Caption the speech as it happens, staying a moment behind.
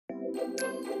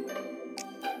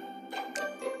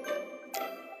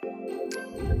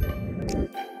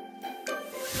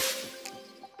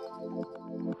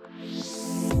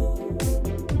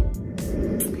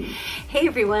Hey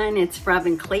everyone, it's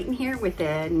Robin Clayton here with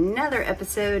another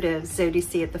episode of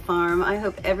Zodiacy at the Farm. I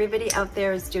hope everybody out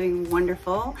there is doing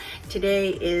wonderful. Today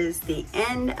is the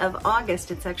end of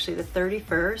August. It's actually the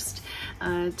 31st.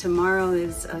 Tomorrow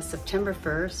is September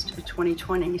 1st,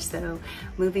 2020. So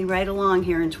moving right along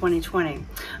here in 2020. All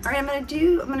right, I'm gonna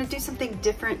do something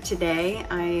different today.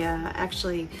 I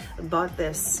actually bought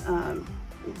this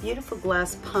beautiful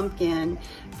glass pumpkin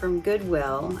from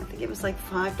Goodwill. I think it was like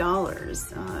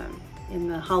 $5 in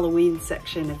the Halloween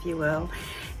section, if you will.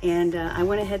 And I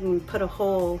went ahead and put a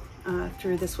hole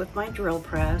through this with my drill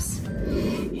press.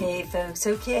 Hey folks,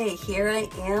 okay, here I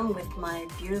am with my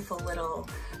beautiful little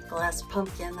glass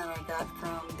pumpkin that I got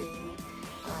from the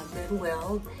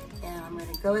Goodwill. And I'm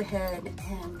gonna go ahead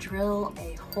and drill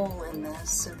a hole in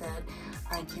this so that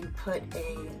I can put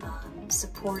a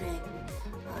supporting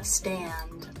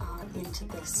stand into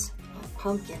this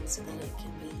pumpkin so that it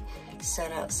can be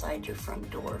set outside your front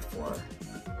door for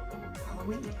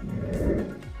Halloween.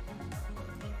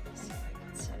 Let's see if I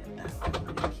can set it up.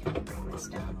 I can bring this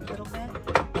down a little bit.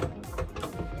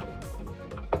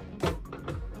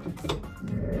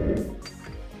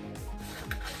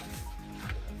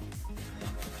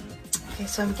 Okay,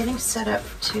 so I'm getting set up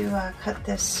to cut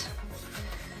this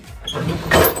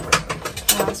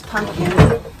glass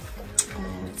pumpkin.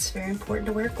 It's very important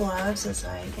to wear gloves, as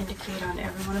I indicate on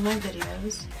every one of my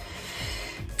videos.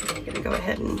 I'm gonna go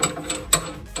ahead and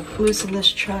loosen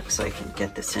this chuck so I can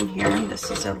get this in here. This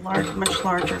is a much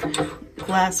larger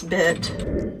glass bit. I'm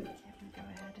gonna go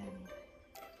ahead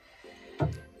and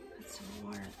put some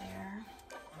water there.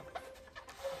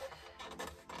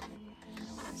 And I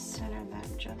want to center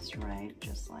that just right,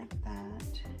 just like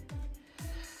that.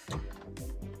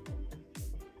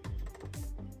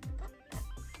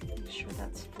 Make sure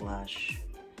that's flush.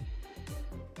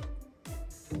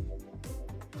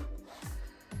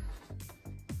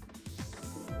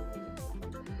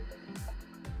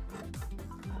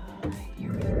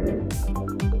 Here we go.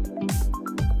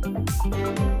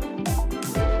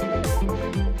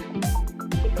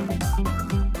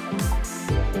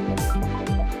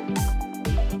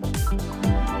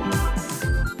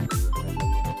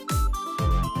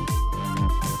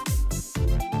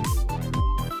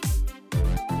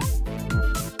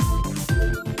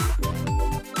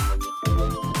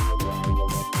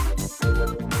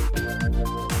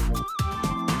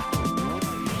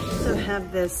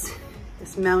 Have this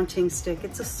mounting stick.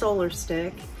 It's a solar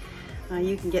stick.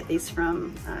 You can get these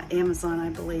from Amazon, I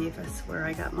believe. That's where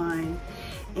I got mine.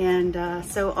 And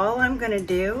so all I'm going to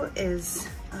do is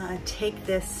take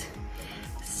this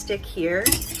stick here.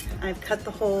 I've cut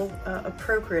the hole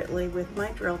appropriately with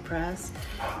my drill press,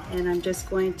 and I'm just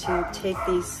going to take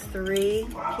these 3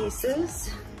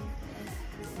 pieces,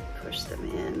 push them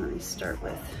in. Let me start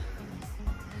with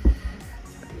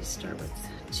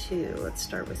 2. Let's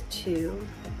start with 2.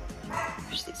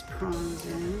 Push these prongs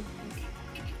in.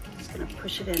 Just gonna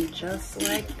push it in just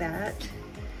like that.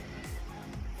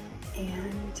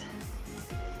 And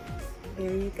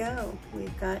there you go.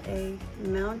 We've got a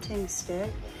mounting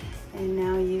stick. And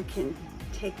now you can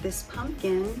take this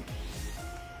pumpkin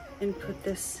and put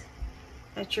this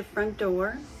at your front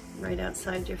door, right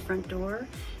outside your front door.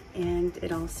 And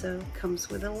it also comes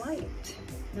with a light,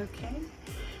 okay?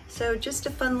 So just a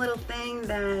fun little thing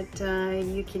that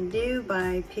you can do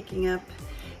by picking up,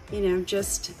 you know,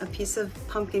 just a piece of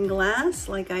pumpkin glass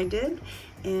like I did.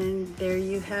 And there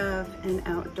you have an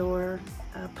outdoor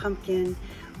pumpkin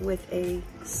with a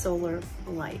solar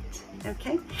light.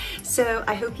 Okay, so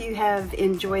I hope you have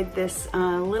enjoyed this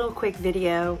little quick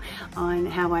video on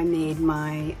how I made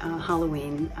my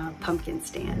Halloween pumpkin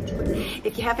stand.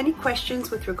 If you have any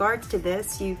questions with regards to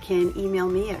this, you can email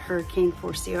me at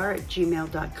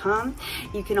hurricane4cr@gmail.com.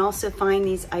 You can also find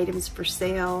these items for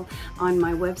sale on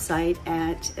my website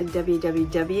at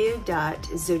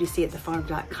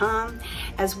www.zodiacyatthefarm.com,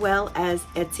 as well as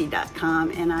etsy.com,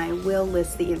 and I will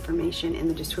list the information in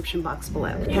the description box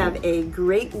below. Have a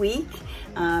great week.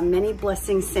 Many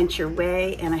blessings sent your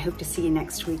way, and I hope to see you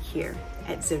next week here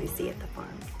at Zodiacy at the Farm.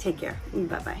 Take care.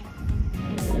 Bye-bye.